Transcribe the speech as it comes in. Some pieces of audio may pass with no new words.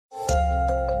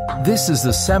This is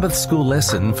the Sabbath School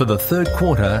lesson for the third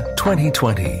quarter,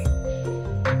 2020.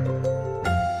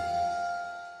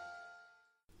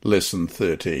 Lesson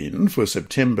 13 for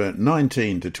September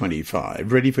 19 to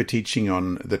 25, ready for teaching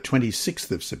on the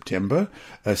 26th of September,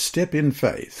 A Step in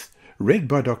Faith, read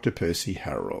by Dr. Percy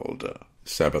Harrold.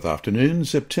 Sabbath Afternoon,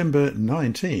 September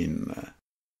 19.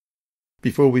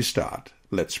 Before we start,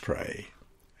 let's pray.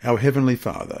 Our Heavenly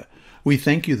Father, we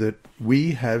thank you that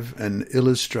we have an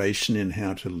illustration in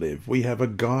how to live. We have a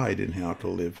guide in how to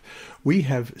live. We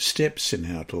have steps in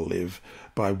how to live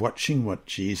by watching what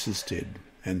Jesus did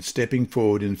and stepping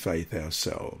forward in faith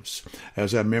ourselves.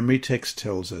 As our memory text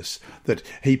tells us, that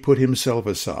he put himself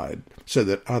aside so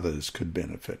that others could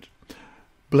benefit.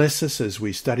 Bless us as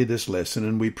we study this lesson,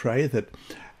 and we pray that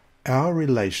our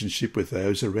relationship with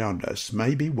those around us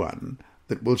may be one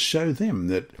that will show them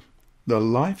that the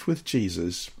life with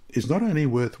Jesus is not only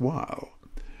worthwhile,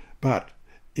 but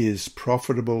is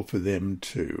profitable for them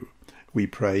too. We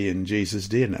pray in Jesus'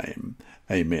 dear name.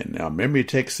 Amen. Our memory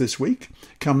text this week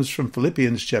comes from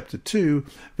Philippians chapter 2,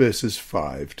 verses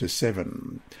 5 to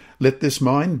 7. Let this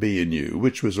mind be in you,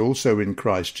 which was also in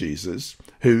Christ Jesus,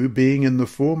 who, being in the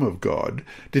form of God,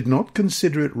 did not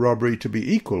consider it robbery to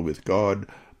be equal with God,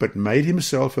 but made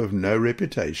himself of no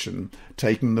reputation,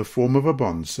 taking the form of a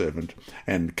bondservant,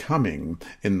 and coming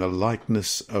in the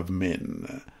likeness of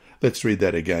men. Let's read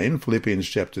that again, Philippians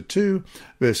chapter 2,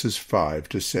 verses 5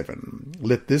 to 7.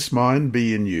 Let this mind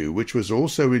be in you, which was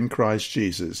also in Christ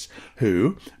Jesus,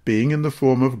 who, being in the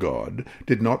form of God,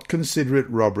 did not consider it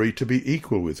robbery to be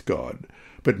equal with God,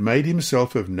 but made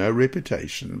himself of no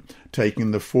reputation,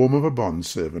 taking the form of a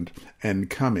bondservant,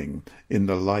 and coming in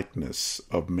the likeness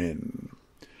of men.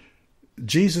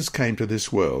 Jesus came to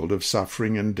this world of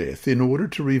suffering and death in order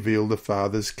to reveal the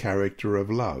Father's character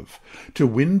of love, to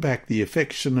win back the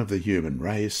affection of the human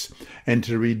race, and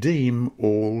to redeem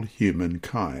all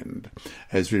humankind.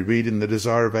 As we read in The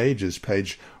Desire of Ages,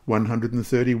 page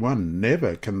 131,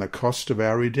 never can the cost of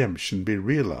our redemption be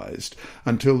realized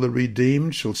until the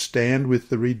redeemed shall stand with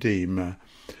the Redeemer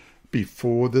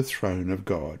before the throne of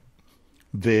God.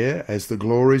 There, as the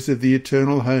glories of the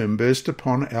eternal home burst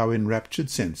upon our enraptured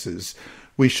senses,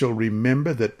 we shall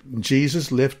remember that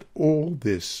Jesus left all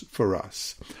this for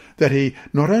us, that he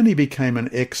not only became an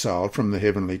exile from the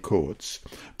heavenly courts,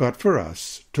 but for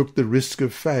us took the risk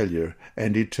of failure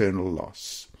and eternal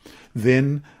loss.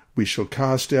 Then we shall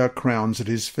cast our crowns at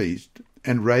his feet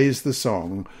and raise the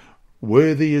song,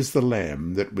 Worthy is the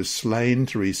Lamb that was slain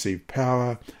to receive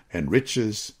power and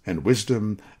riches and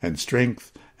wisdom and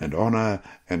strength and honour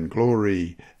and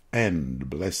glory and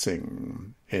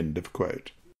blessing. End of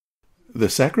quote. The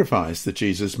sacrifice that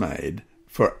Jesus made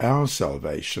for our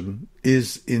salvation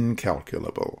is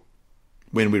incalculable.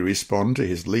 When we respond to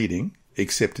his leading,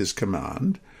 accept his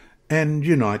command, and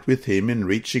unite with him in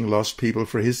reaching lost people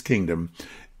for his kingdom,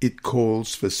 it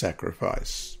calls for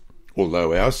sacrifice.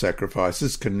 Although our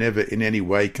sacrifices can never in any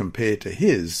way compare to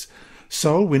his,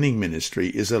 soul-winning ministry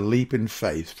is a leap in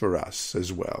faith for us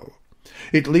as well.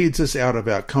 It leads us out of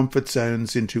our comfort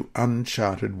zones into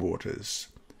uncharted waters.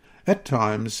 At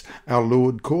times, our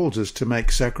Lord calls us to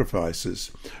make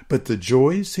sacrifices, but the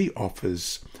joys he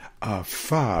offers are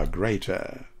far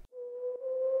greater.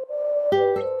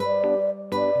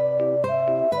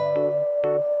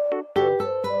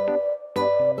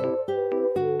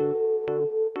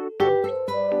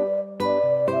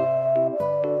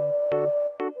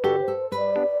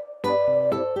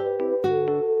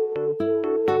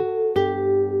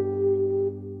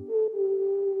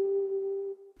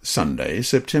 Sunday,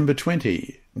 September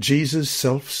 20. Jesus'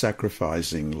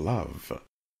 self-sacrificing love.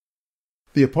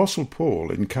 The Apostle Paul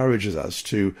encourages us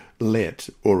to let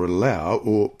or allow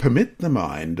or permit the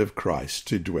mind of Christ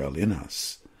to dwell in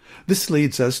us. This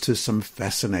leads us to some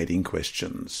fascinating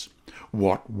questions.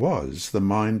 What was the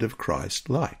mind of Christ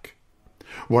like?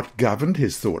 What governed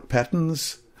his thought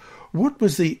patterns? What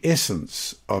was the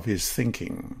essence of his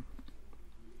thinking?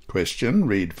 Question,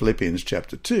 read Philippians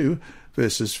chapter 2,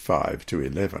 verses 5 to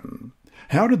 11.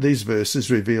 How did these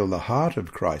verses reveal the heart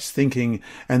of Christ's thinking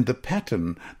and the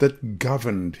pattern that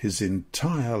governed his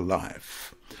entire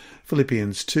life?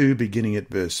 Philippians 2, beginning at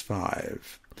verse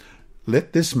 5.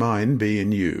 Let this mind be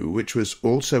in you, which was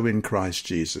also in Christ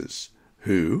Jesus,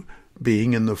 who,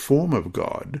 being in the form of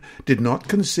God, did not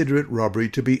consider it robbery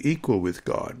to be equal with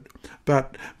God,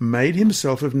 but made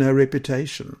himself of no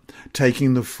reputation,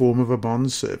 taking the form of a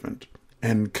bondservant,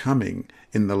 and coming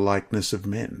in the likeness of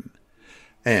men.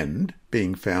 And,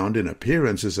 being found in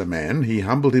appearance as a man, he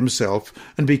humbled himself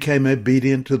and became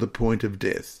obedient to the point of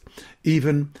death,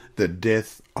 even the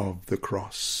death of the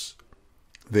cross.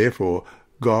 Therefore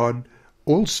God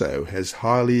also has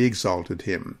highly exalted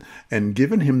him, and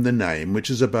given him the name which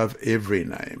is above every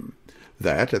name,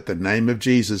 that at the name of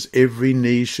Jesus every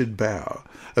knee should bow,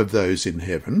 of those in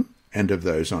heaven, and of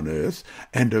those on earth,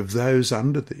 and of those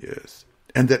under the earth,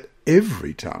 and that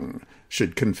every tongue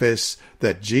should confess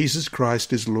that Jesus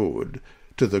Christ is Lord,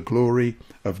 to the glory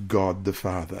of God the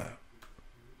Father.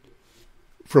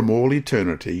 From all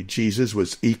eternity, Jesus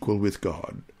was equal with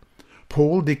God.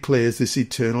 Paul declares this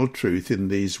eternal truth in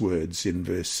these words in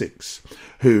verse 6,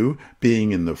 who,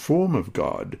 being in the form of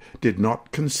God, did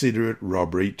not consider it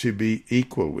robbery to be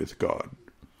equal with God.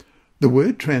 The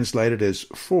word translated as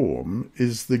form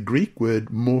is the Greek word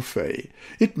morphe.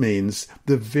 It means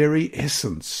the very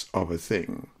essence of a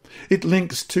thing. It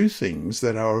links two things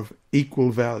that are of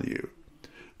equal value.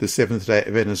 The Seventh-day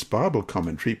Adventist Bible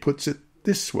Commentary puts it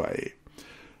this way: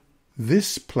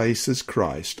 this places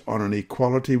Christ on an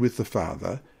equality with the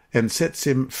Father and sets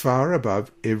him far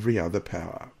above every other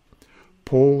power.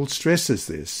 Paul stresses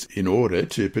this in order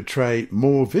to portray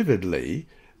more vividly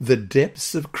the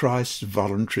depths of Christ's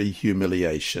voluntary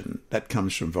humiliation. That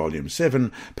comes from Volume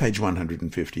 7, page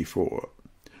 154.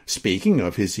 Speaking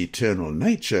of his eternal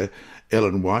nature,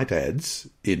 Ellen White adds,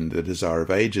 in The Desire of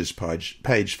Ages,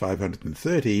 page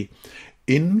 530,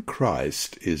 "In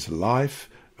Christ is life,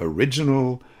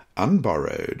 original,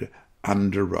 unborrowed,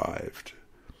 underived."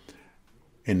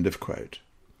 End of quote.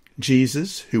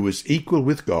 Jesus, who was equal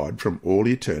with God from all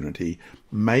eternity,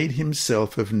 made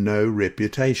himself of no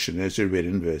reputation, as we read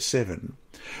in verse 7.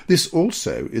 This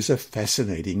also is a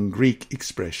fascinating Greek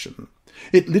expression.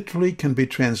 It literally can be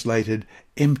translated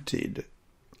emptied.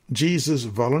 Jesus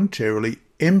voluntarily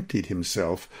emptied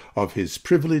himself of his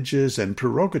privileges and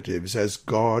prerogatives as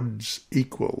God's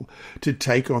equal to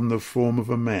take on the form of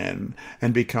a man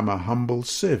and become a humble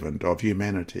servant of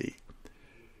humanity.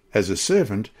 As a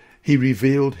servant, he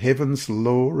revealed heaven's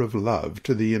law of love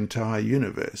to the entire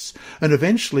universe and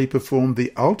eventually performed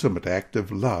the ultimate act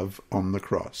of love on the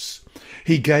cross.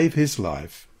 He gave his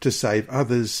life to save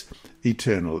others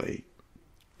eternally.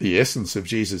 The essence of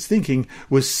Jesus' thinking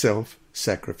was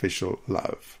self-sacrificial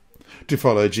love. To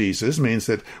follow Jesus means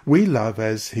that we love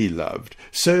as he loved,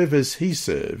 serve as he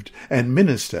served, and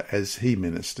minister as he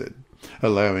ministered,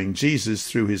 allowing Jesus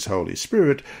through his Holy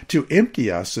Spirit to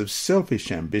empty us of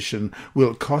selfish ambition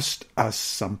will cost us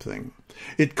something.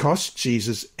 It cost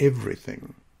Jesus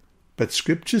everything. But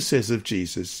Scripture says of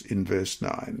Jesus in verse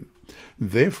 9,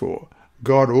 "Therefore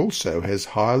God also has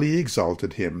highly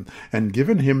exalted him and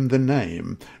given him the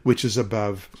name which is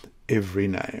above every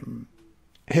name."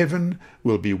 Heaven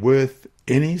will be worth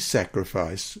any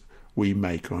sacrifice we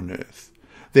make on earth.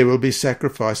 There will be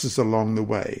sacrifices along the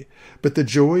way, but the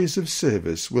joys of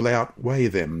service will outweigh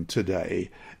them today,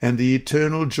 and the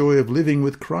eternal joy of living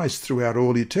with Christ throughout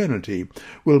all eternity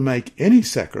will make any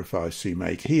sacrifice we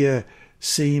make here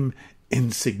seem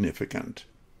insignificant.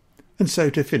 And so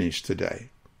to finish today,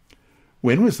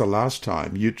 when was the last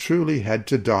time you truly had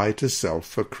to die to self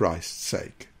for Christ's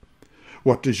sake?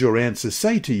 What does your answer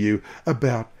say to you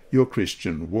about your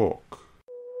Christian walk?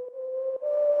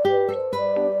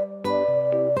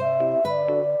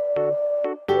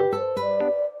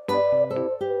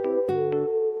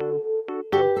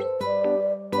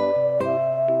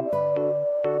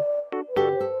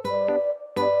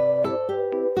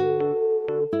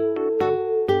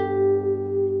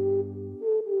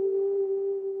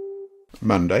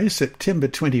 Monday, September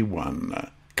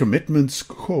 21. Commitment's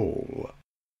Call.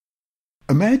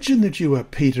 Imagine that you are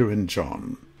Peter and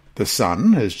John. The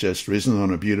sun has just risen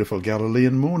on a beautiful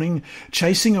Galilean morning,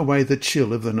 chasing away the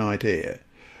chill of the night air.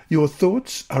 Your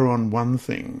thoughts are on one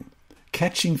thing: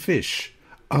 catching fish,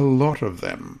 a lot of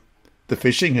them. The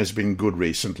fishing has been good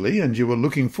recently, and you are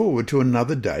looking forward to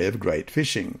another day of great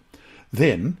fishing.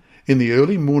 Then, in the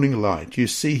early morning light, you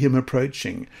see him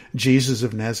approaching, Jesus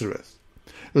of Nazareth.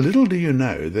 Little do you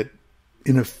know that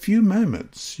in a few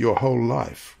moments your whole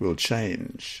life will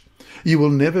change. You will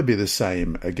never be the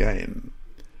same again.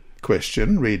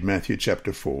 Question, read Matthew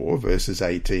chapter 4, verses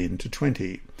 18 to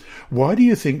 20. Why do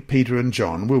you think Peter and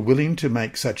John were willing to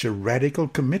make such a radical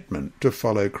commitment to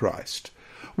follow Christ?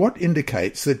 What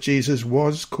indicates that Jesus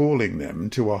was calling them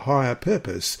to a higher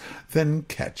purpose than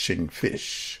catching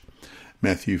fish?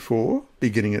 Matthew 4,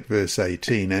 beginning at verse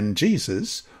 18, "And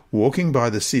Jesus, walking by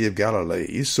the Sea of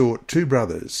Galilee, saw two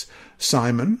brothers,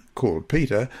 Simon, called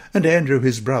Peter, and Andrew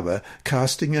his brother,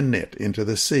 casting a net into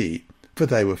the sea, for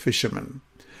they were fishermen.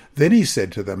 Then he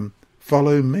said to them,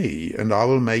 'Follow me, and I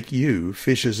will make you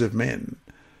fishers of men.'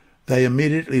 They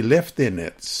immediately left their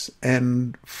nets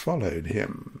and followed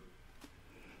him."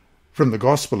 From the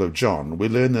Gospel of John, we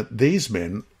learn that these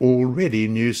men already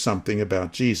knew something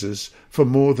about Jesus for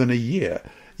more than a year,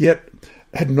 yet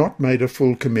had not made a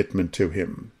full commitment to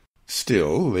him.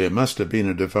 Still, there must have been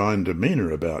a divine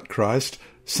demeanour about Christ,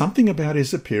 something about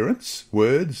his appearance,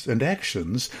 words, and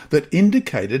actions that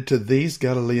indicated to these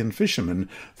Galilean fishermen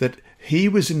that he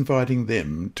was inviting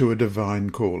them to a divine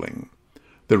calling.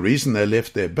 The reason they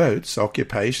left their boats,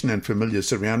 occupation, and familiar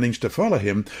surroundings to follow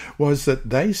him was that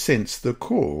they sensed the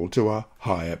call to a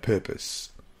higher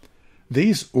purpose.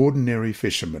 These ordinary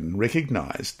fishermen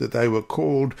recognized that they were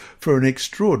called for an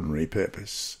extraordinary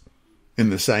purpose. In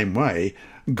the same way,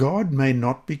 God may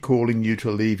not be calling you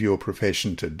to leave your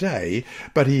profession today,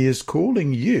 but he is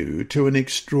calling you to an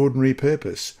extraordinary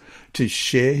purpose, to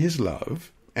share his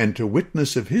love and to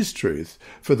witness of his truth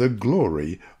for the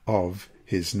glory of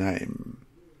his name.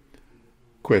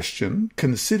 Question.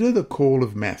 Consider the call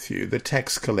of Matthew, the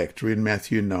tax collector, in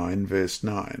Matthew 9, verse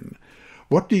 9.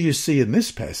 What do you see in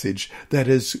this passage that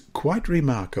is quite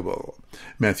remarkable?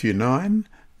 Matthew 9,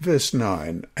 verse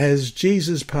 9. As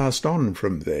Jesus passed on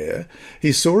from there,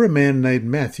 he saw a man named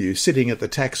Matthew sitting at the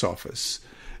tax office,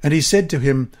 and he said to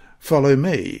him, "Follow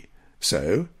me."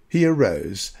 So he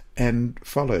arose and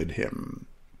followed him.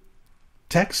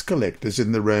 Tax collectors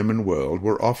in the Roman world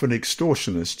were often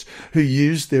extortionists who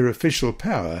used their official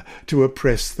power to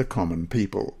oppress the common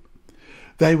people.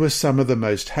 They were some of the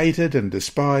most hated and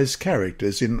despised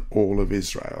characters in all of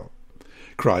Israel.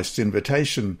 Christ's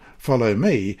invitation, "Follow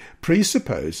me,"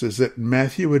 presupposes that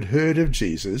Matthew had heard of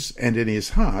Jesus and in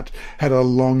his heart had a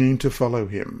longing to follow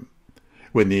him.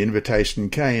 When the invitation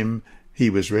came, he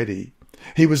was ready.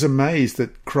 He was amazed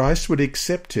that Christ would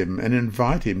accept him and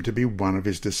invite him to be one of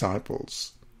his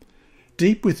disciples.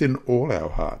 Deep within all our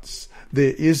hearts,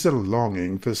 there is a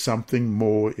longing for something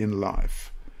more in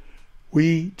life.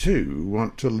 We, too,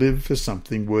 want to live for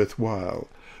something worthwhile,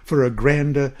 for a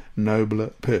grander,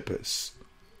 nobler purpose.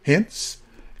 Hence,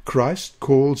 Christ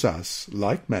calls us,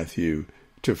 like Matthew,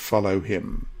 to follow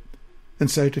him. And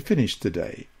so to finish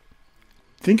today,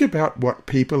 think about what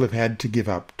people have had to give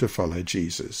up to follow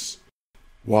Jesus.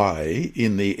 Why,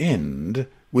 in the end,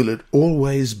 will it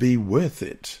always be worth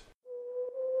it?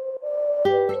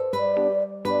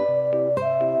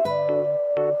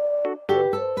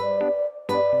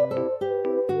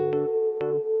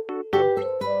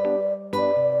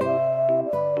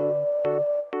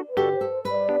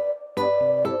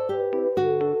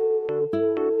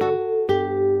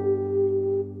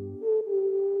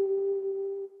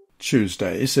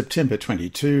 Tuesday, September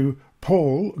 22,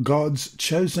 Paul, God's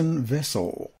chosen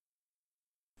vessel.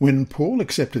 When Paul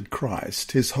accepted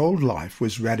Christ, his whole life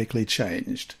was radically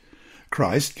changed.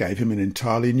 Christ gave him an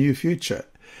entirely new future.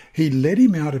 He led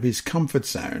him out of his comfort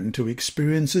zone to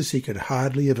experiences he could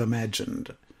hardly have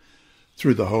imagined.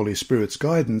 Through the Holy Spirit's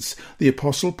guidance, the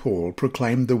Apostle Paul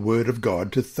proclaimed the Word of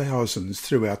God to thousands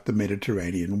throughout the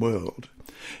Mediterranean world.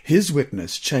 His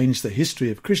witness changed the history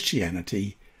of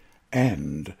Christianity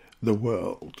and the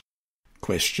world.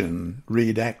 Question.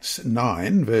 Read Acts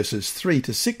 9, verses 3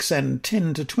 to 6 and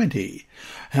 10 to 20.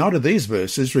 How do these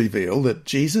verses reveal that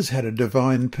Jesus had a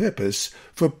divine purpose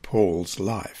for Paul's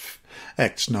life?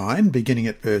 Acts 9, beginning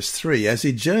at verse 3. As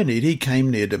he journeyed, he came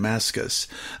near Damascus,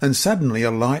 and suddenly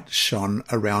a light shone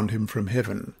around him from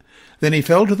heaven. Then he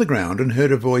fell to the ground and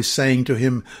heard a voice saying to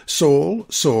him, "Saul,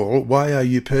 Saul, why are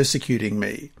you persecuting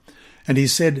me?" And he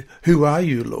said, "Who are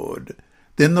you, Lord?"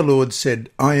 Then the Lord said,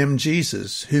 "I am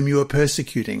Jesus, whom you are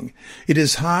persecuting. It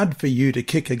is hard for you to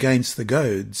kick against the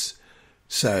goads."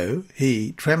 So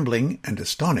he, trembling and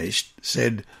astonished,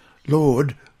 said,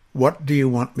 "Lord, what do you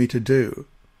want me to do?"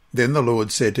 Then the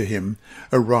Lord said to him,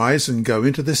 "Arise and go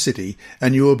into the city,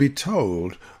 and you will be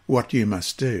told what you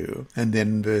must do." And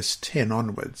then verse 10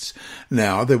 onwards.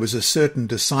 Now there was a certain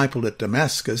disciple at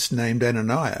Damascus named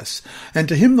Ananias, and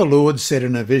to him the Lord said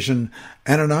in a vision,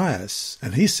 "Ananias."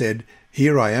 And he said,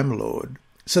 "Here I am, Lord."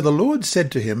 So the Lord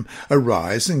said to him,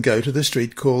 "Arise and go to the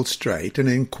street called Straight, and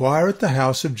inquire at the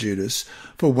house of Judas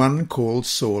for one called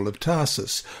Saul of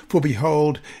Tarsus. For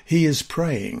behold, he is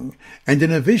praying. And in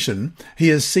a vision he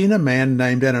has seen a man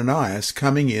named Ananias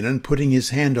coming in and putting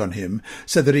his hand on him,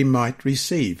 so that he might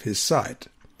receive his sight."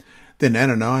 Then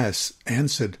Ananias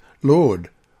answered, "Lord,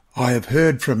 I have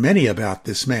heard from many about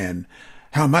this man,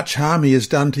 how much harm he has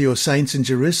done to your saints in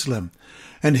Jerusalem.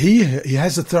 And he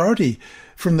has authority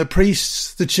from the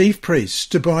priests, the chief priests,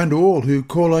 to bind all who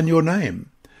call on your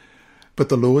name." But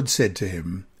the Lord said to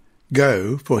him,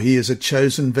 "Go, for he is a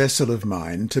chosen vessel of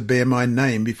mine to bear my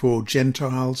name before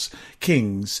Gentiles,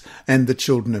 kings, and the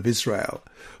children of Israel.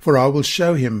 For I will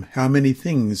show him how many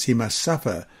things he must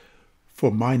suffer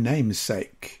for my name's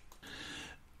sake."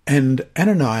 And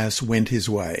Ananias went his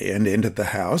way, and entered the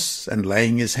house, and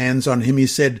laying his hands on him, he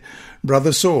said,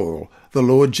 Brother Saul, the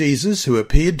Lord Jesus, who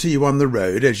appeared to you on the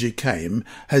road as you came,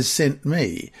 has sent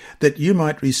me, that you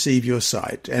might receive your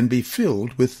sight, and be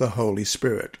filled with the Holy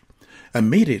Spirit.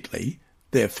 Immediately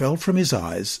there fell from his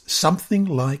eyes something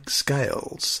like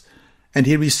scales, and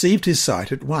he received his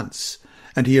sight at once,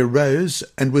 and he arose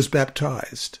and was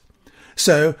baptized.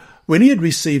 So when he had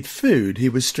received food, he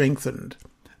was strengthened.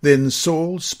 Then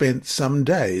Saul spent some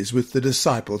days with the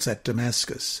disciples at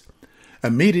Damascus.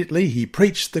 Immediately he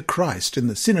preached the Christ in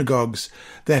the synagogues,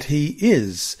 that he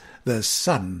is the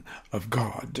Son of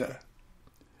God.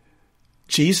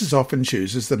 Jesus often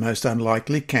chooses the most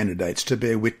unlikely candidates to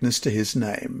bear witness to his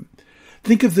name.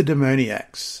 Think of the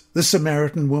demoniacs, the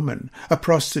Samaritan woman, a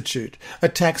prostitute, a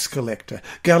tax collector,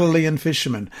 Galilean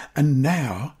fisherman, and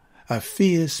now a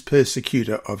fierce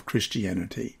persecutor of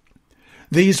Christianity.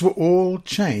 These were all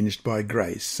changed by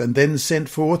grace, and then sent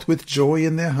forth with joy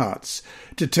in their hearts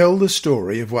to tell the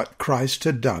story of what Christ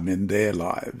had done in their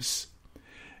lives.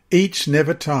 Each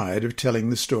never tired of telling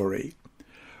the story.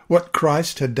 What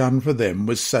Christ had done for them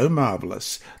was so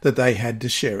marvellous that they had to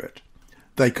share it.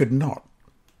 They could not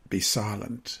be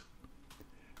silent.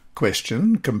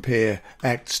 Question: compare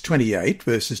Acts 28,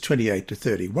 verses 28 to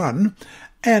 31,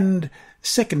 and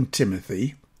 2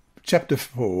 Timothy chapter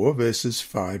 4, verses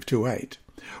 5 to 8.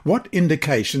 What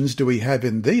indications do we have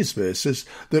in these verses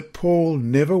that Paul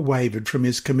never wavered from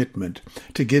his commitment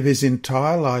to give his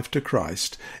entire life to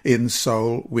Christ in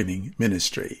soul-winning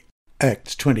ministry?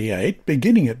 Acts 28,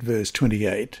 beginning at verse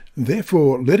 28.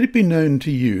 Therefore let it be known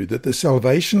to you that the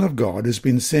salvation of God has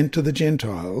been sent to the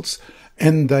Gentiles,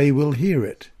 and they will hear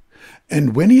it.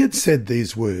 And when he had said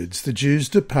these words, the Jews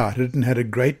departed and had a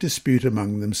great dispute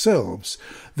among themselves.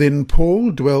 Then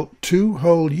Paul dwelt 2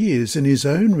 whole years in his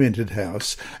own rented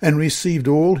house, and received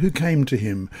all who came to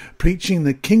him, preaching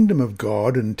the kingdom of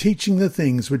God, and teaching the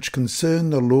things which concern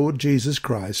the Lord Jesus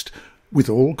Christ, with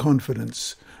all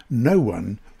confidence, no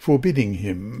one forbidding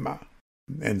him.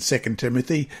 And 2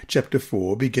 Timothy chapter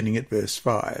 4, beginning at verse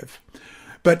 5.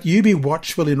 But you be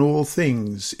watchful in all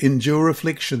things, endure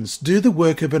afflictions, do the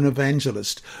work of an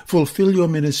evangelist, fulfill your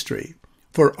ministry.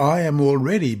 For I am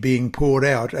already being poured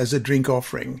out as a drink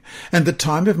offering, and the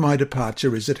time of my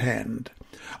departure is at hand.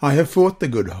 I have fought the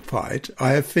good fight,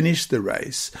 I have finished the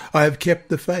race, I have kept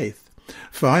the faith.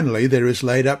 Finally there is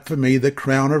laid up for me the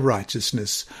crown of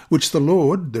righteousness, which the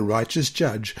Lord, the righteous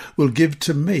judge, will give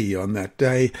to me on that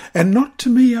day, and not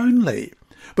to me only,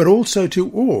 but also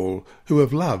to all who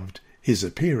have loved his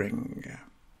appearing.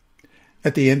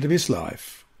 At the end of his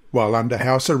life, while under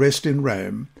house arrest in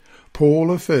Rome,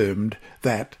 Paul affirmed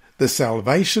that the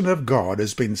salvation of God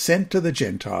has been sent to the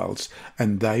Gentiles,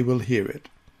 and they will hear it.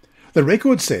 The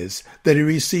record says that he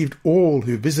received all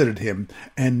who visited him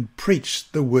and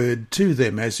preached the word to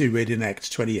them, as we read in Acts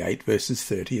 28, verses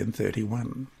 30 and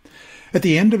 31. At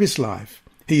the end of his life,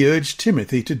 he urged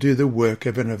Timothy to do the work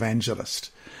of an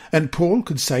evangelist, and Paul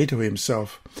could say to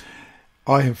himself,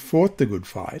 I have fought the good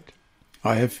fight,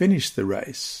 I have finished the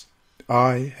race,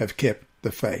 I have kept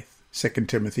the faith. 2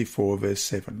 Timothy 4, verse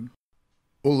 7.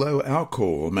 Although our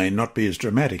call may not be as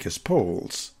dramatic as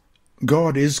Paul's,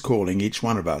 God is calling each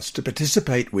one of us to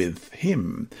participate with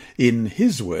him in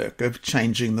his work of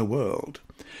changing the world.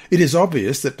 It is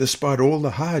obvious that despite all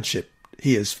the hardship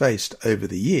he has faced over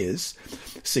the years,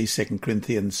 see 2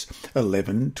 Corinthians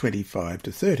 11, 25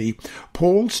 to 30,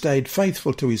 Paul stayed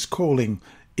faithful to his calling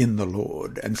in the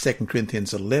Lord. And 2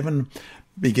 Corinthians 11,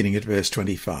 beginning at verse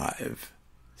 25.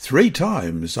 3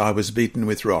 times I was beaten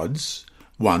with rods,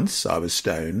 once I was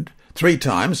stoned, 3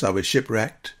 times I was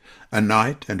shipwrecked, a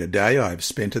night and a day I have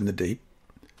spent in the deep.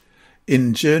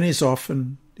 In journeys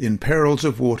often, in perils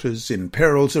of waters, in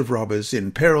perils of robbers,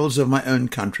 in perils of my own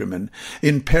countrymen,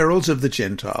 in perils of the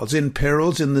Gentiles, in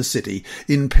perils in the city,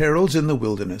 in perils in the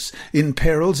wilderness, in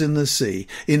perils in the sea,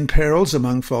 in perils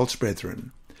among false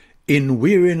brethren. In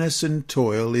weariness and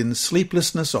toil, in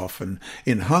sleeplessness often,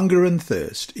 in hunger and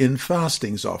thirst, in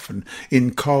fastings often,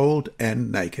 in cold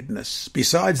and nakedness.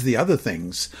 Besides the other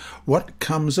things, what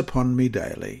comes upon me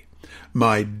daily?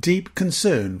 My deep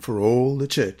concern for all the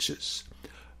churches.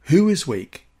 Who is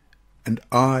weak, and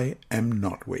I am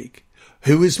not weak?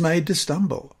 Who is made to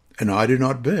stumble, and I do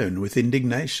not burn with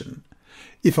indignation?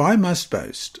 If I must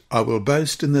boast, I will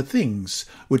boast in the things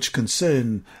which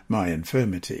concern my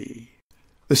infirmity.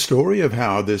 The story of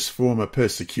how this former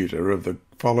persecutor of the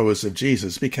followers of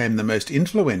Jesus became the most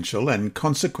influential and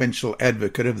consequential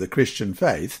advocate of the Christian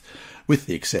faith, with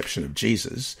the exception of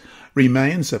Jesus,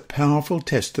 remains a powerful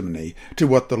testimony to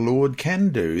what the Lord can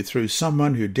do through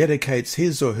someone who dedicates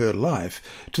his or her life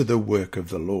to the work of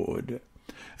the Lord.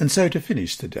 And so to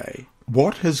finish today,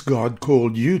 what has God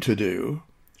called you to do,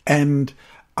 and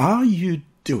are you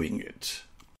doing it?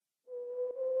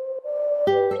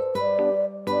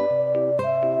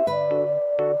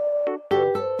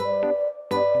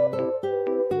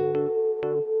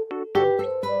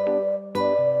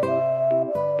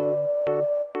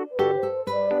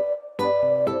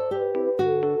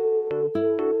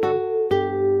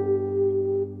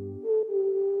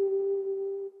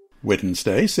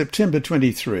 Wednesday, September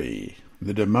 23.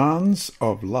 The demands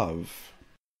of love.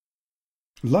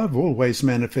 Love always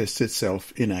manifests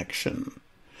itself in action.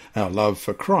 Our love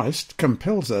for Christ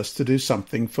compels us to do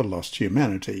something for lost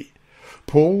humanity.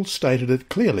 Paul stated it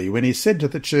clearly when he said to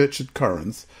the church at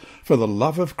Corinth, "For the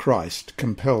love of Christ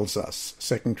compels us,"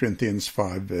 2 Corinthians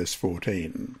 5 verse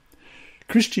 14.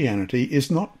 Christianity is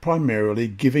not primarily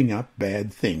giving up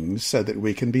bad things so that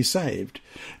we can be saved.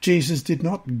 Jesus did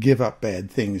not give up bad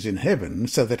things in heaven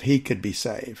so that he could be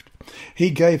saved. He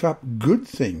gave up good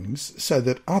things so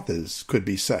that others could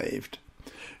be saved.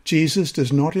 Jesus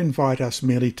does not invite us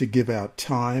merely to give our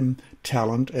time,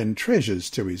 talent, and treasures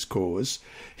to his cause.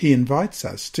 He invites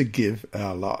us to give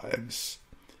our lives.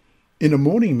 In a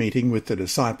morning meeting with the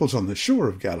disciples on the shore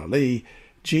of Galilee,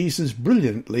 Jesus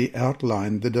brilliantly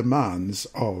outlined the demands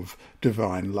of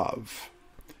divine love.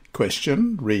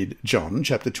 Question, read John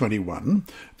chapter 21,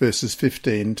 verses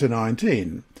 15 to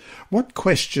 19. What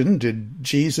question did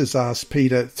Jesus ask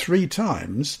Peter 3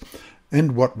 times,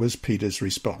 and what was Peter's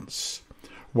response?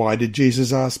 Why did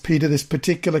Jesus ask Peter this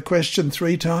particular question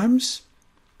 3 times?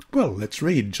 Well, let's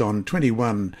read John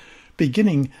 21,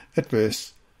 beginning at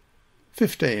verse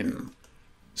 15.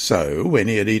 So, when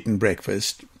he had eaten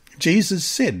breakfast, Jesus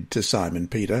said to Simon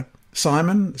Peter,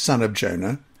 "Simon, son of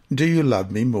Jonah, do you love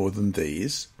me more than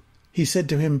these?" He said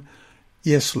to him,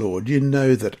 "Yes, Lord, you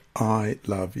know that I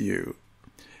love you."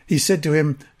 He said to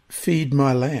him, "Feed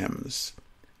my lambs."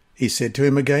 He said to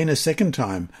him again a second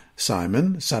time,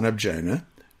 "Simon, son of Jonah,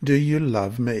 do you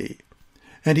love me?"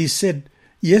 And he said,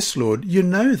 "Yes, Lord, you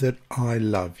know that I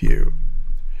love you."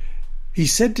 He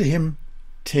said to him,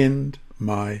 "Tend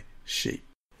my sheep."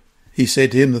 He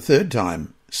said to him the third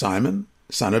time, "Simon,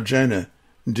 son of Jonah,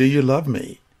 do you love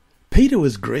me?" Peter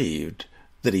was grieved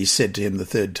that he said to him the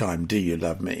third time, "Do you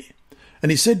love me?"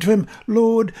 And he said to him,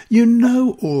 "Lord, you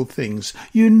know all things.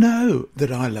 You know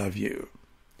that I love you."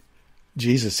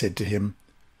 Jesus said to him,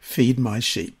 "Feed my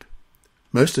sheep.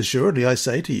 Most assuredly I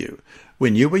say to you,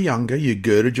 when you were younger you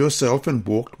girded yourself and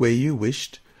walked where you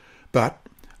wished. But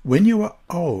when you are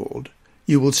old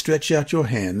you will stretch out your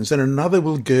hands, and another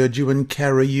will gird you and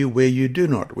carry you where you do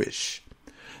not wish."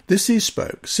 This he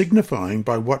spoke, signifying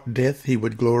by what death he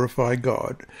would glorify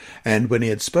God. And when he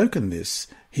had spoken this,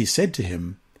 he said to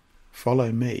him,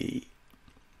 "Follow me."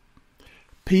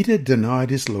 Peter denied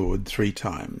his Lord 3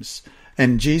 times,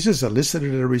 and Jesus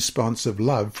elicited a response of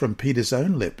love from Peter's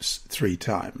own lips 3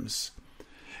 times.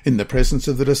 In the presence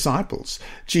of the disciples,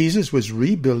 Jesus was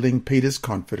rebuilding Peter's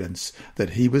confidence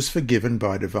that he was forgiven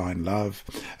by divine love,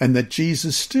 and that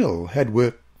Jesus still had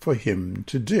work for him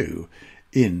to do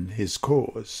in his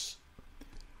cause.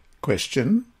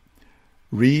 Question.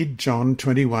 Read John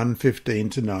 21:15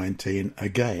 to 19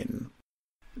 again.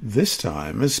 This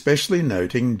time especially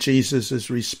noting Jesus'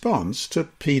 response to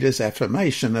Peter's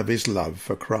affirmation of his love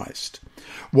for Christ.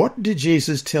 What did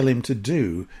Jesus tell him to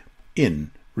do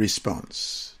in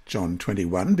response? John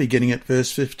 21, beginning at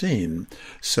verse 15.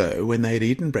 So, when they had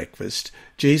eaten breakfast,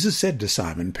 Jesus said to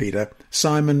Simon Peter,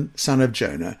 "Simon, son of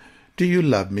Jonah, do you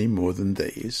love me more than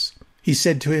these?" He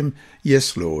said to him,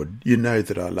 "Yes, Lord, you know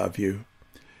that I love you."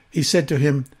 He said to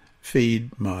him, "Feed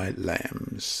my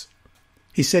lambs."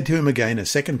 He said to him again a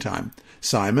second time,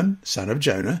 "Simon, son of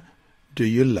Jonah, do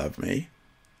you love me?"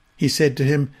 He said to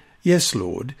him, "Yes,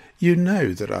 Lord, you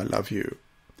know that I love you."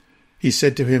 He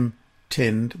said to him,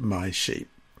 "Tend my sheep."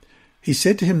 He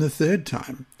said to him the third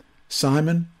time,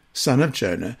 "Simon, son of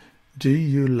Jonah, do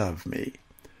you love me?"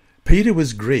 Peter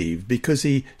was grieved because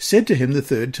he said to him the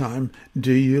third time,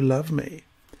 "Do you love me?"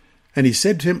 And he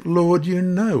said to him, "Lord, you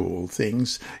know all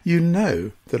things. You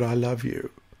know that I love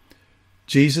you."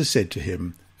 Jesus said to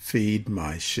him, "Feed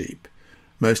my sheep.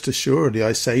 Most assuredly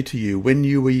I say to you, when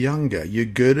you were younger, you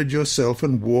girded yourself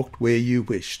and walked where you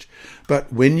wished.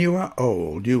 But when you are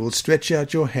old, you will stretch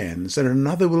out your hands, and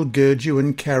another will gird you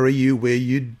and carry you where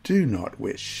you do not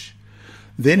wish."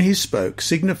 Then he spoke,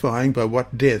 signifying by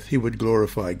what death he would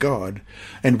glorify God.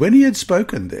 And when he had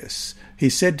spoken this, he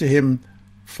said to him,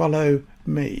 "Follow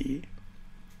me."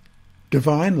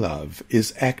 Divine love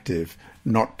is active,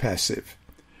 not passive.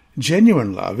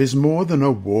 Genuine love is more than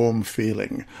a warm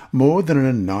feeling, more than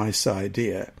a nice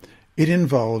idea. It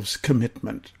involves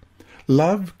commitment.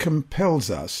 Love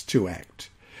compels us to act.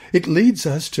 It leads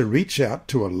us to reach out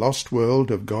to a lost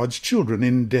world of God's children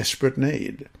in desperate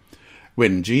need.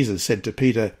 When Jesus said to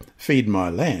Peter, "Feed my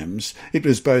lambs," it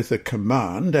was both a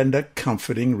command and a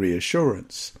comforting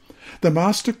reassurance. The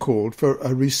Master called for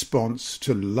a response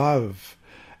to love,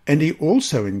 and he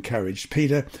also encouraged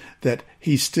Peter that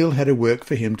he still had a work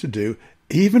for him to do,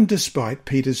 even despite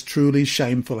Peter's truly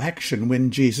shameful action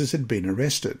when Jesus had been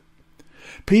arrested.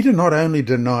 Peter not only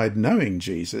denied knowing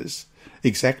Jesus,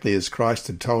 exactly as Christ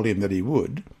had told him that he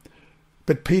would,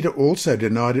 but Peter also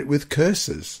denied it with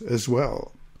curses as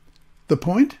well. The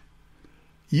point?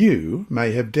 You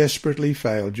may have desperately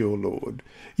failed your Lord.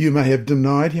 You may have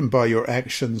denied him by your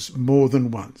actions more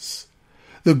than once.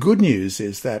 The good news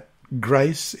is that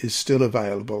grace is still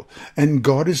available, and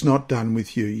God is not done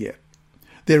with you yet.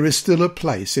 There is still a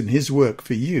place in his work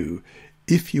for you,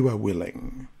 if you are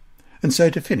willing. And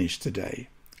so to finish today,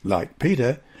 like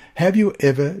Peter, have you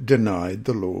ever denied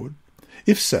the Lord?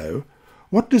 If so,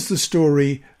 what does the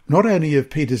story not only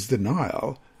of Peter's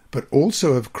denial, but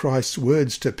also of Christ's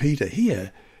words to Peter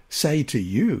here, say to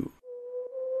you?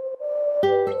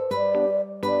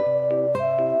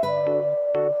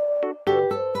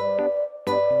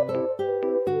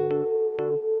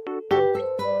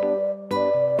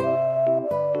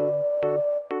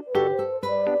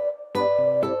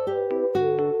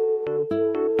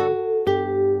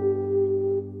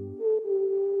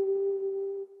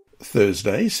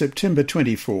 Thursday, September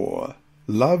 24.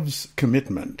 Love's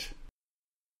Commitment.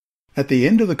 At the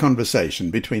end of the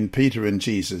conversation between Peter and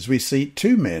Jesus, we see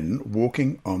two men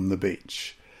walking on the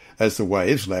beach. As the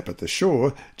waves lap at the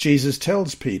shore, Jesus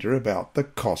tells Peter about the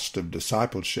cost of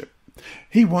discipleship.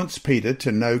 He wants Peter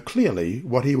to know clearly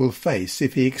what he will face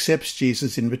if he accepts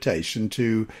Jesus' invitation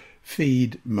to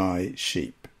feed my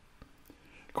sheep.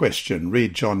 Question.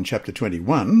 Read John chapter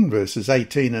 21, verses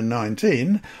 18 and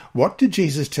 19. What did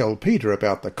Jesus tell Peter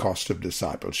about the cost of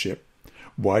discipleship?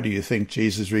 Why do you think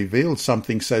Jesus revealed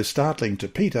something so startling to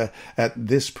Peter at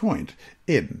this point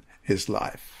in his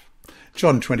life?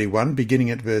 John 21, beginning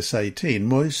at verse 18.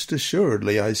 Most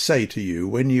assuredly I say to you,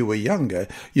 when you were younger,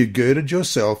 you girded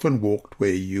yourself and walked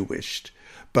where you wished.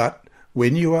 But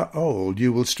when you are old,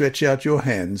 you will stretch out your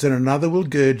hands, and another will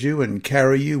gird you and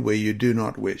carry you where you do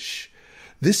not wish.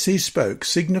 This he spoke,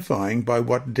 signifying by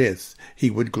what death he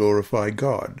would glorify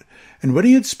God. And when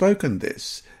he had spoken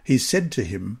this, he said to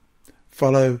him,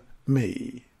 Follow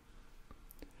me.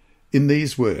 In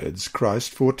these words,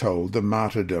 Christ foretold the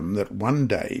martyrdom that one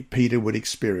day Peter would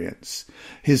experience.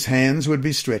 His hands would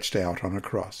be stretched out on a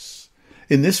cross.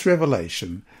 In this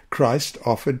revelation, Christ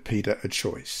offered Peter a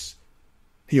choice.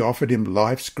 He offered him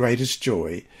life's greatest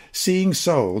joy, seeing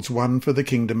souls won for the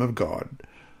kingdom of God.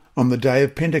 On the day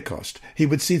of Pentecost, he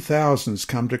would see thousands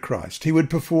come to Christ. He would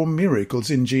perform miracles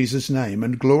in Jesus' name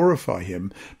and glorify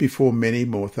him before many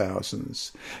more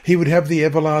thousands. He would have the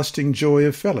everlasting joy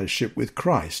of fellowship with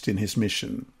Christ in his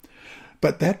mission.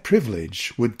 But that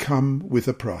privilege would come with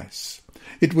a price.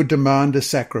 It would demand a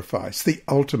sacrifice, the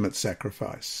ultimate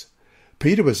sacrifice.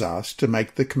 Peter was asked to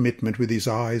make the commitment with his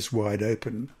eyes wide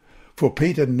open, for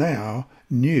Peter now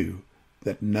knew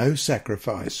that no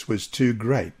sacrifice was too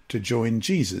great to join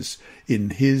Jesus in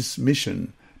his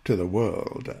mission to the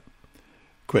world.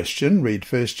 Question. Read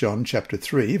 1 John chapter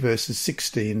 3, verses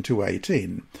 16 to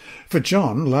 18. For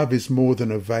John, love is more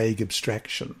than a vague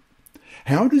abstraction.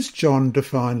 How does John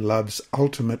define love's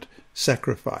ultimate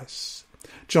sacrifice?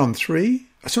 1 John 3,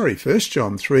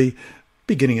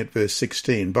 beginning at verse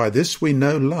 16. By this we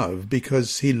know love,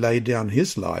 because he laid down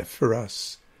his life for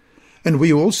us. And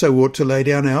we also ought to lay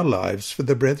down our lives for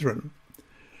the brethren.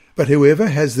 But whoever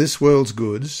has this world's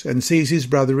goods, and sees his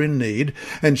brother in need,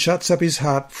 and shuts up his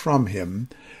heart from him,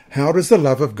 how does the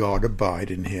love of God abide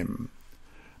in him?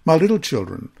 My little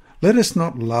children, let us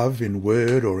not love in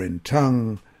word or in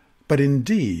tongue, but in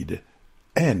deed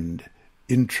and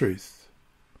in truth.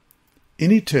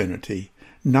 In eternity,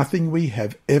 nothing we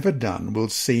have ever done will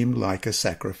seem like a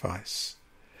sacrifice.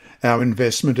 Our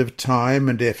investment of time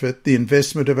and effort, the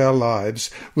investment of our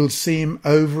lives, will seem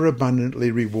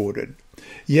overabundantly rewarded.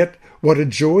 Yet what a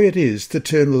joy it is to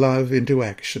turn love into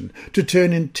action, to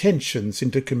turn intentions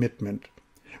into commitment.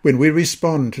 When we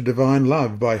respond to divine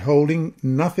love by holding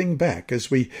nothing back as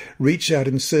we reach out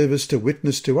in service to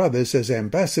witness to others as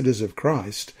ambassadors of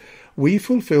Christ, we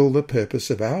fulfill the purpose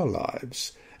of our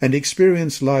lives and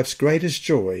experience life's greatest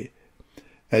joy.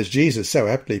 As Jesus so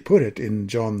aptly put it in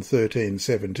John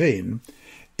 13:17,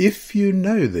 if you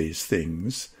know these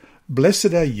things,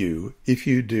 blessed are you if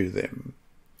you do them.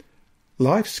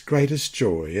 Life's greatest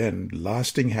joy and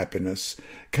lasting happiness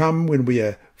come when we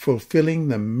are fulfilling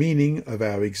the meaning of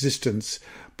our existence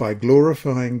by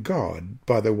glorifying God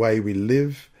by the way we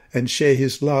live and share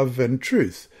his love and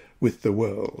truth with the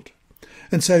world.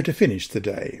 And so to finish the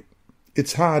day,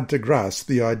 it's hard to grasp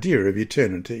the idea of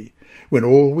eternity when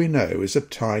all we know is a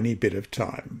tiny bit of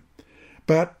time.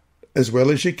 But as well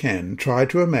as you can, try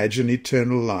to imagine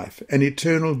eternal life, an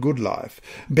eternal good life,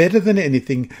 better than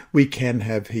anything we can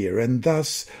have here, and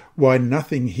thus why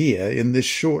nothing here in this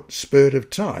short spurt of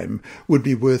time would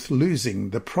be worth losing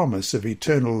the promise of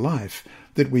eternal life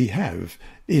that we have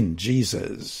in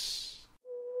Jesus.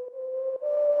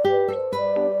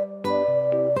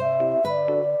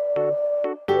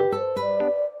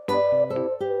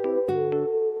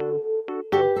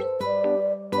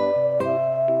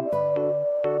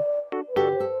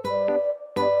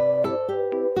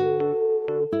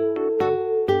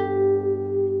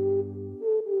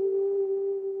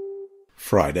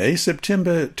 Friday,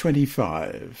 September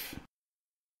 25.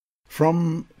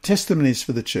 From Testimonies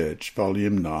for the Church,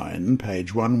 Volume 9,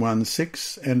 page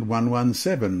 116 and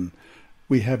 117,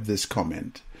 we have this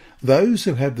comment. Those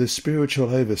who have the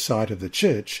spiritual oversight of the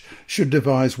Church should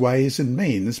devise ways and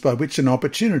means by which an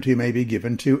opportunity may be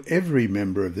given to every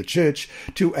member of the Church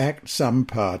to act some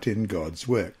part in God's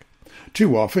work.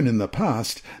 Too often in the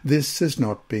past, this has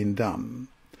not been done.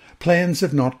 Plans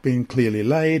have not been clearly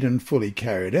laid and fully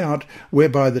carried out,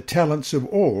 whereby the talents of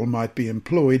all might be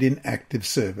employed in active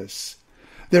service.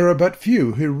 There are but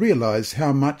few who realise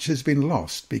how much has been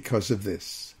lost because of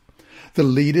this. The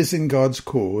leaders in God's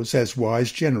cause, as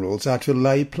wise generals, are to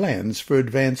lay plans for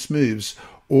advance moves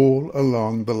all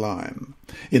along the line.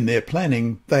 In their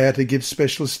planning, they are to give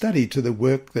special study to the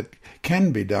work that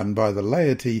can be done by the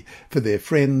laity for their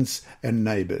friends and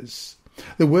neighbours.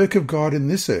 The work of God in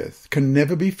this earth can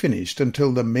never be finished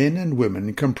until the men and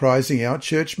women comprising our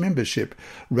church membership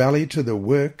rally to the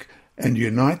work and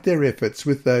unite their efforts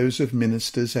with those of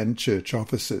ministers and church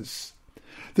officers.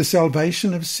 The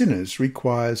salvation of sinners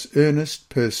requires earnest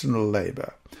personal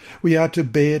labour. We are to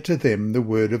bear to them the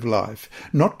word of life,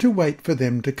 not to wait for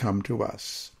them to come to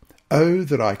us. Oh,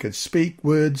 that I could speak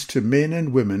words to men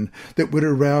and women that would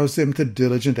arouse them to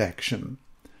diligent action.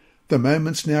 The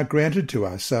moments now granted to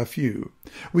us are few.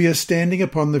 We are standing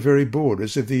upon the very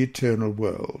borders of the eternal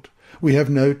world. We have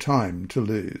no time to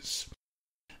lose.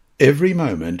 Every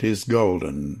moment is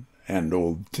golden, and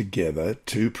altogether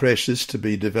too precious to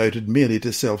be devoted merely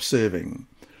to self-serving.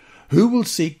 Who will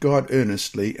seek God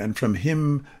earnestly and from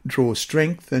him draw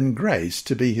strength and grace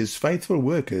to be his faithful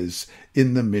workers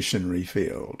in the missionary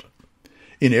field?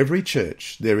 In every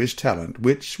church there is talent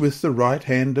which, with the right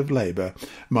hand of labour,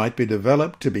 might be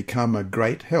developed to become a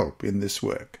great help in this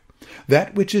work.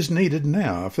 That which is needed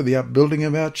now for the upbuilding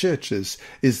of our churches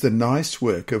is the nice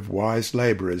work of wise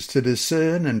labourers to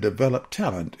discern and develop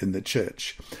talent in the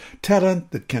church, talent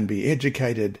that can be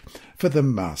educated for the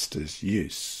Master's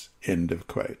use." End of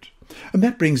quote. And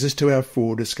that brings us to our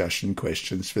 4 discussion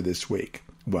questions for this week.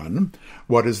 1.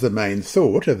 What is the main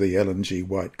thought of the Ellen G.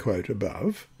 White quote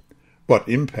above? What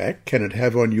impact can it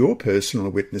have on your personal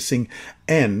witnessing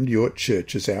and your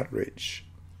church's outreach?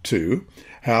 2.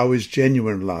 How is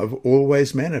genuine love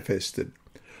always manifested?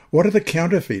 What are the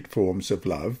counterfeit forms of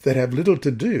love that have little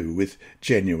to do with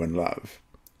genuine love?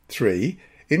 3.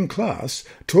 In class,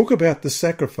 talk about the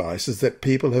sacrifices that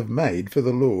people have made for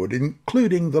the Lord,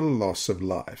 including the loss of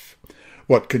life.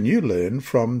 What can you learn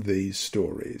from these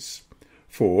stories?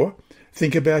 4.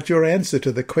 Think about your answer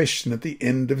to the question at the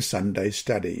end of Sunday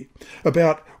study,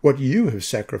 about what you have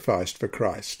sacrificed for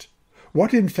Christ.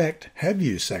 What, in fact, have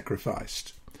you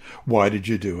sacrificed? Why did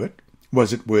you do it?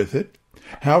 Was it worth it?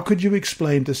 How could you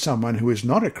explain to someone who is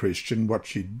not a Christian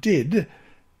what you did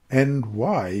and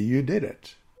why you did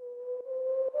it?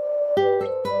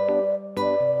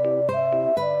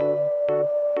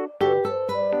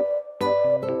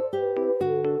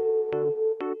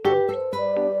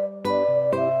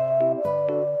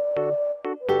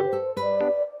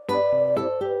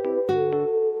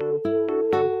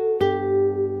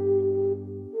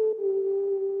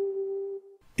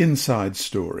 Inside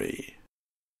Story.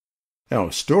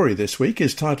 Our story this week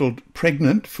is titled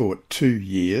Pregnant for 2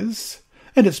 Years,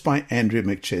 and it's by Andrew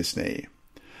McChesney.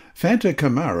 Fanta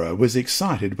Kamara was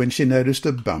excited when she noticed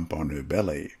a bump on her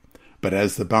belly. But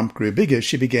as the bump grew bigger,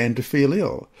 she began to feel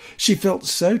ill. She felt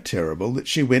so terrible that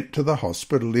she went to the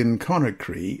hospital in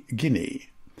Conakry, Guinea.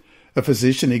 A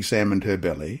physician examined her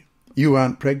belly. "You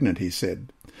aren't pregnant," he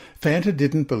said. Fanta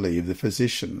didn't believe the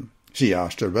physician. She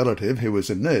asked a relative who was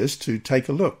a nurse to take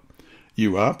a look.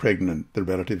 "You are pregnant," the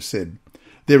relative said.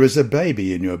 "There is a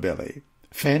baby in your belly."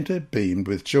 Fanta beamed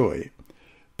with joy.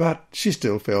 But she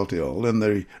still felt ill, and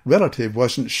the relative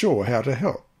wasn't sure how to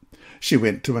help. She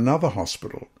went to another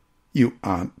hospital. "You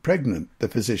aren't pregnant," the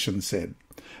physician said.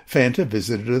 Fanta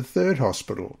visited a third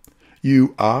hospital.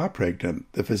 "You are pregnant,"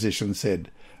 the physician said,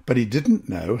 but he didn't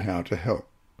know how to help.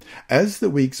 As the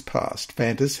weeks passed,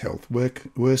 Fanta's health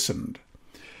worsened.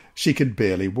 She could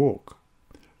barely walk.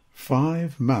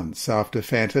 5 months after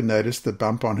Fanta noticed the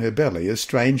bump on her belly, a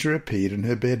stranger appeared in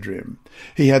her bedroom.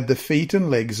 He had the feet and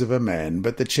legs of a man,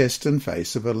 but the chest and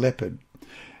face of a leopard.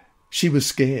 She was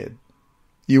scared.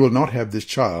 "You will not have this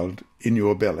child in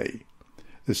your belly,"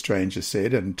 the stranger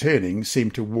said, and turning,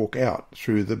 seemed to walk out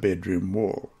through the bedroom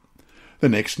wall. The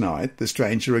next night, the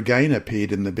stranger again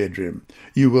appeared in the bedroom.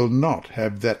 "You will not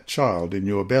have that child in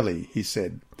your belly," he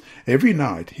said. Every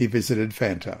night he visited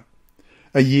Fanta.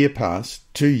 A year passed,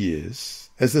 2 years.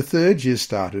 As the 3rd year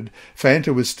started,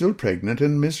 Fanta was still pregnant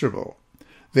and miserable.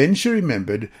 Then she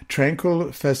remembered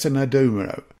Tranquil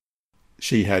Fascinadomo.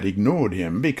 She had ignored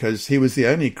him because he was the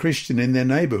only Christian in their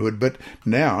neighbourhood, but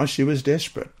now she was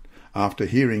desperate. After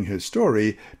hearing her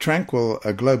story, Tranquil,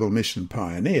 a global mission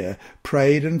pioneer,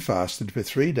 prayed and fasted for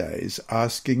 3 days,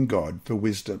 asking God for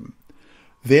wisdom.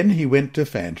 Then he went to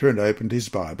Fanta and opened his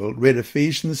Bible, read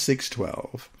Ephesians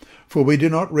 6:12, "For we do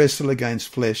not wrestle against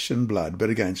flesh and blood, but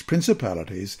against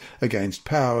principalities, against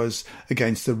powers,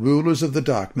 against the rulers of the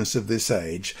darkness of this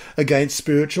age, against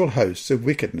spiritual hosts of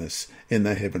wickedness in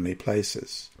the heavenly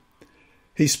places."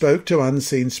 He spoke to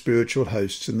unseen spiritual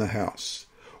hosts in the house.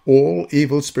 "All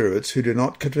evil spirits who do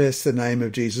not confess the name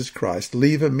of Jesus Christ,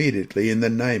 leave immediately in the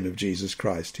name of Jesus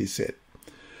Christ," he said.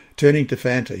 Turning to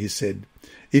Fanta, he said,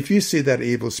 "If you see that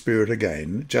evil spirit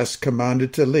again, just command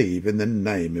it to leave in the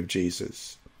name of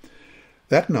Jesus."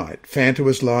 That night, Fanta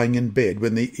was lying in bed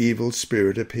when the evil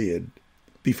spirit appeared.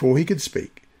 Before he could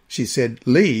speak, she said,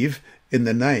 "Leave in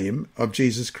the name of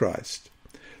Jesus Christ."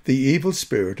 The evil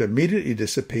spirit immediately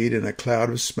disappeared in a cloud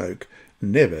of smoke,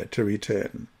 never to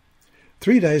return.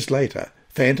 3 days later,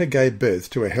 Fanta gave birth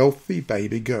to a healthy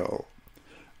baby girl.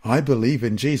 "I believe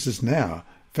in Jesus now,"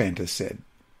 Fanta said.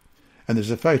 And there's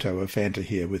a photo of Fanta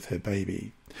here with her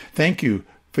baby. Thank you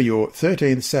for your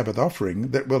 13th Sabbath offering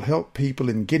that will help people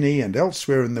in Guinea and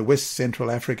elsewhere in the West Central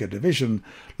Africa Division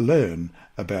learn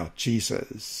about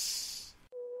Jesus.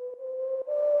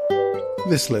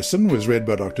 This lesson was read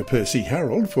by Dr. Percy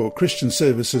Harrold for Christian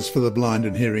Services for the Blind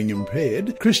and Hearing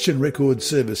Impaired, Christian Record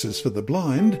Services for the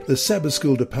Blind, the Sabbath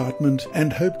School Department,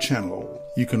 and Hope Channel.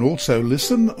 You can also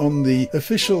listen on the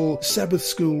official Sabbath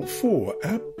School 4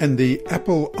 app and the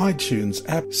Apple iTunes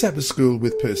app, Sabbath School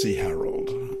with Percy Harrold.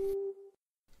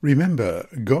 Remember,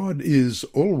 God is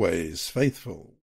always faithful.